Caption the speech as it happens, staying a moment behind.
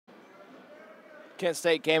Kent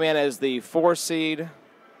State came in as the 4 seed.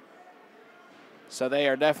 So they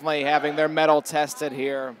are definitely having their mettle tested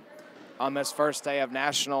here on this first day of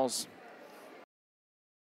nationals.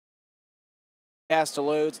 Has to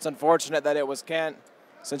lose. It's unfortunate that it was Kent,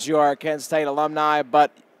 since you are a Kent State alumni,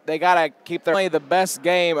 but they got to keep the best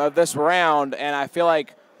game of this round, and I feel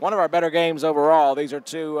like one of our better games overall. These are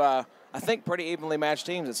two, I think, pretty evenly matched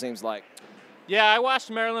teams, it seems like. Yeah, I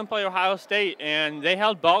watched Maryland play Ohio State, and they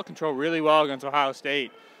held ball control really well against Ohio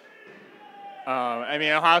State. I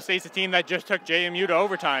mean, Ohio State's a team that just took JMU to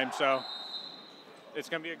overtime, so it's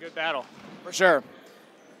going to be a good battle. For sure.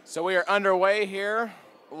 So we are underway here.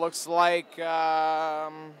 Looks like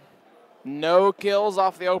no kills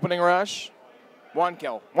off the opening rush. One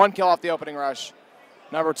kill off the opening rush.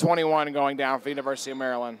 Number 21 going down for University of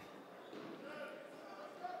Maryland.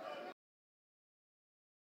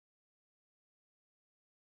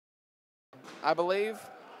 I believe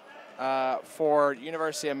for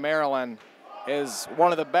University of Maryland is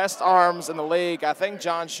one of the best arms in the league. I think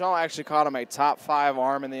John Shaw actually called him a top 5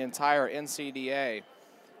 arm in the entire NCDA.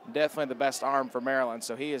 Definitely the best arm for Maryland,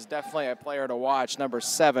 so he is definitely a player to watch, number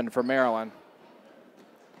 7 for Maryland.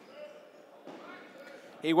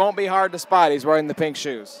 He won't be hard to spot. He's wearing the pink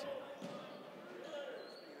shoes.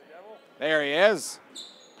 There he is.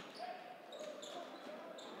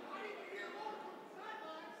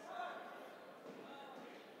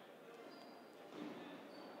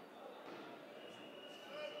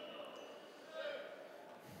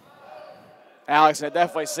 Alex, it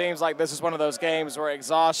definitely seems like this is one of those games where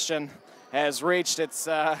exhaustion has reached its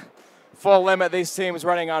full limit. These teams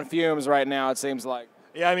running on fumes right now, it seems like.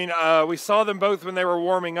 Yeah, I mean, we saw them both when they were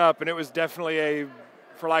warming up, and it was definitely a,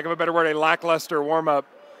 for lack of a better word, a lackluster warm-up.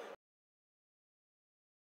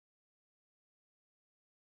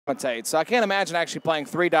 So I can't imagine actually playing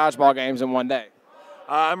 3 dodgeball games in one day.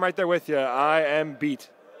 I'm right there with you. I am beat.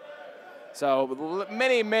 So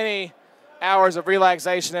many hours of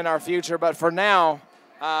relaxation in our future, but for now,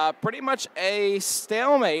 pretty much a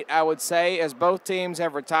stalemate, I would say, as both teams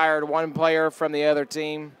have retired one player from the other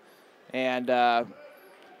team, and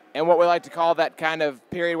what we like to call that kind of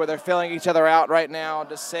period where they're filling each other out right now,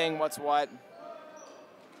 just seeing what's what.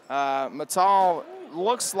 Matal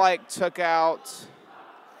looks like took out,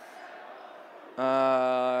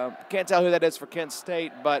 can't tell who that is for Kent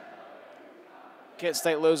State, but Kent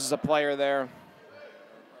State loses a player there.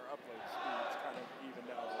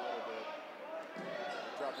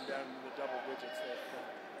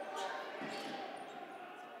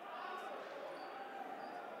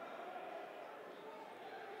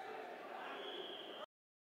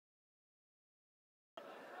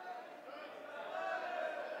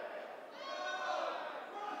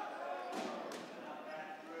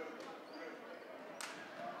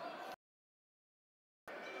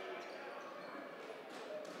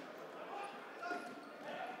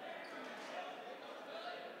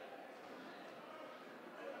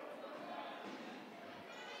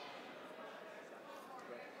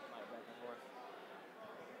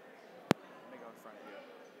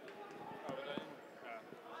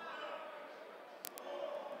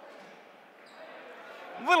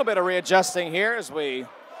 A little bit of readjusting here as we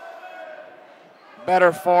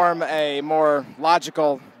better form a more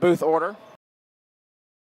logical booth order.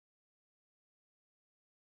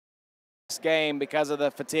 This game, because of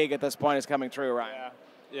the fatigue at this point, is coming true, Ryan.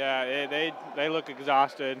 Yeah, they look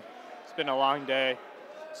exhausted. It's been a long day.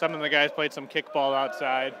 Some of the guys played some kickball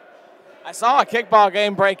outside. I saw a kickball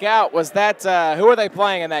game break out. Was that, who were they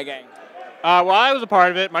playing in that game? Well, I was a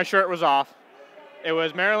part of it. My shirt was off. It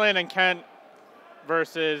was Maryland and Kent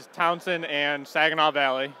versus Townsend and Saginaw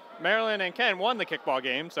Valley. Maryland and Kent won the kickball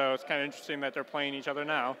game, so it's kind of interesting that they're playing each other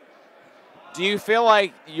now. Do you feel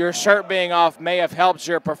like your shirt being off may have helped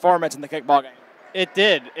your performance in the kickball game? It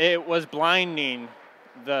did. It was blinding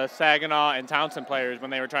the Saginaw and Townsend players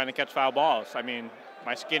when they were trying to catch foul balls. I mean,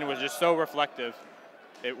 my skin was just so reflective.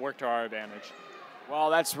 It worked to our advantage.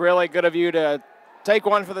 Well, that's really good of you to take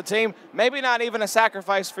one for the team. Maybe not even a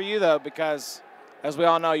sacrifice for you, though, because as we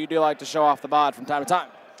all know, you do like to show off the bod from time to time.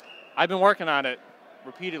 I've been working on it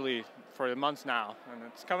repeatedly for months now, and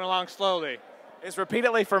it's coming along slowly. Is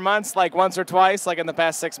repeatedly for months, like once or twice, like in the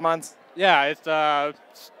past 6 months? Yeah, it's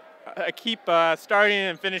I keep starting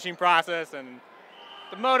and finishing process, and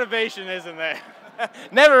the motivation isn't there.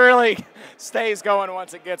 Never really stays going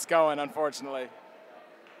once it gets going, unfortunately.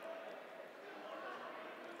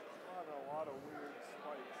 A lot of weird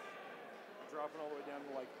spikes, dropping all the way down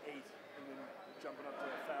to like 8 and then jumping up to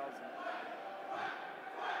 1,000.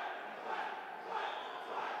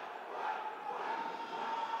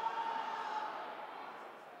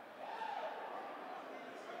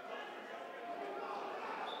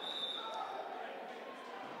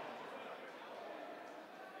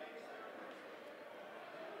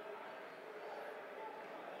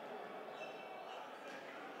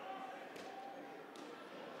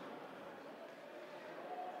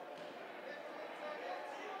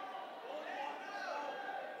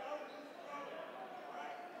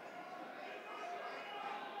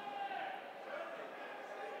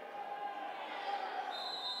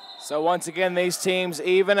 So once again, these teams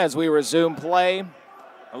even as we resume play.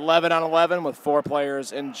 11 on 11 with 4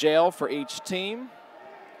 players in jail for each team.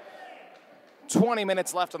 20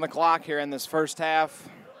 minutes left on the clock here in this first half.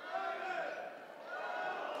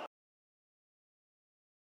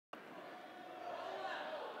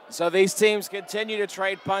 So these teams continue to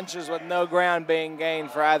trade punches with no ground being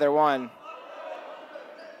gained for either one.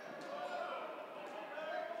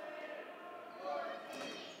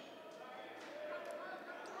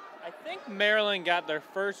 I think Maryland got their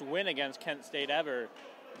first win against Kent State ever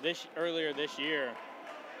earlier this year.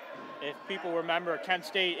 If people remember, Kent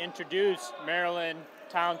State introduced Maryland,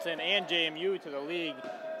 Townsend, and JMU to the league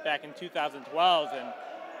back in 2012, and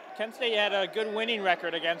Kent State had a good winning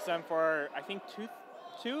record against them for, I think,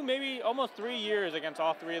 two, maybe almost 3 years against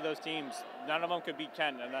all 3 of those teams. None of them could beat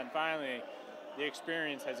Kent, and then finally the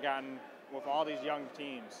experience has gotten with all these young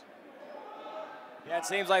teams. Yeah, it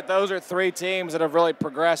seems like those are 3 teams that have really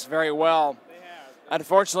progressed very well. They have.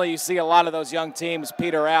 Unfortunately, you see a lot of those young teams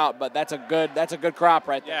peter out, but that's a good crop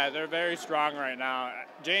right there. Yeah, they're very strong right now.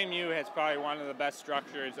 JMU has probably one of the best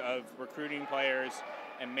structures of recruiting players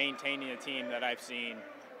and maintaining a team that I've seen.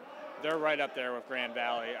 They're right up there with Grand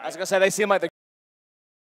Valley. I was going to say, they seem like the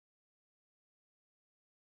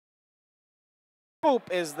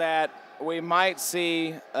hope is that we might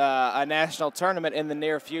see a national tournament in the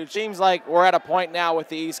near future. Seems like we're at a point now with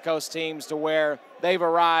the East Coast teams to where they've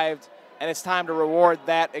arrived, and it's time to reward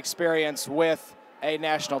that experience with a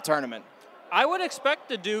national tournament. I would expect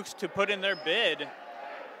the Dukes to put in their bid.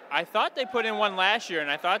 I thought they put in one last year,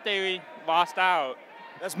 and I thought they lost out.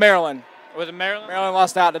 That's Maryland. Was it Maryland? Maryland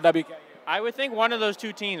lost out to WKU. I would think one of those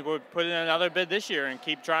 2 teams would put in another bid this year and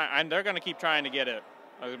keep trying, and they're going to keep trying to get it.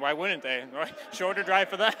 Why wouldn't they? Shorter drive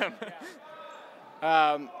for them.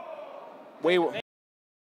 Now,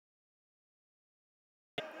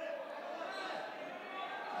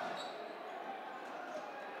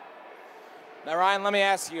 Ryan, let me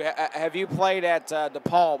ask you, have you played at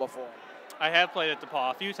DePaul before? I have played at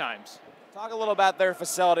DePaul a few times. Talk a little about their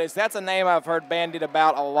facilities. That's a name I've heard bandied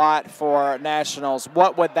about a lot for nationals.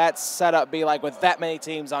 What would that setup be like with that many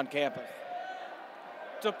teams on campus?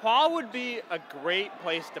 DePaul would be a great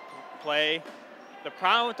place to play. The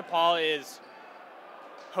problem with DePaul is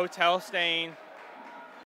hotel staying.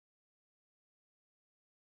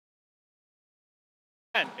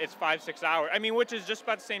 It's 5-6 hours. I mean, which is just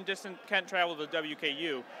about the same distance Kent traveled to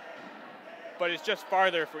WKU. But it's just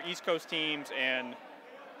farther for East Coast teams, and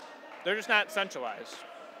they're just not centralized.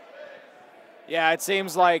 Yeah, it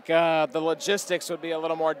seems like the logistics would be a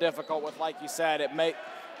little more difficult with, like you said, it may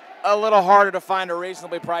a little harder to find a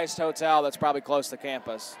reasonably priced hotel that's probably close to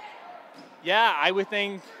campus. Yeah, I would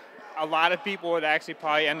think a lot of people would actually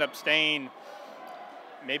probably end up staying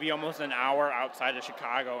maybe almost an hour outside of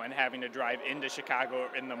Chicago and having to drive into Chicago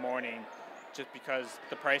in the morning just because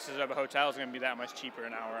the prices of a hotel is going to be that much cheaper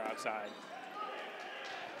an hour outside.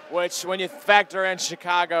 Which, when you factor in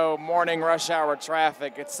Chicago morning rush hour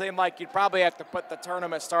traffic, it seemed like you'd probably have to put the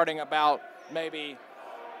tournament starting about maybe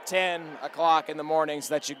 10 o'clock in the morning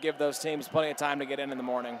so that you give those teams plenty of time to get in the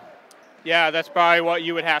morning. Yeah, that's probably what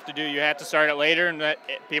you would have to do. You have to start it later, and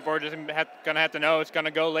people are just going to have to know it's going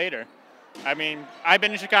to go later. I mean, I've been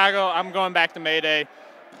to Chicago. I'm going back to Mayday.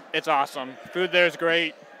 It's awesome. Food there is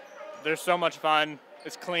great. There's so much fun.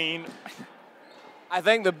 It's clean. I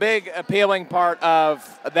think the big appealing part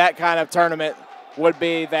of that kind of tournament would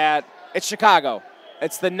be that it's Chicago.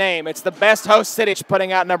 It's the name. It's the best host city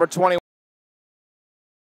putting out number 21.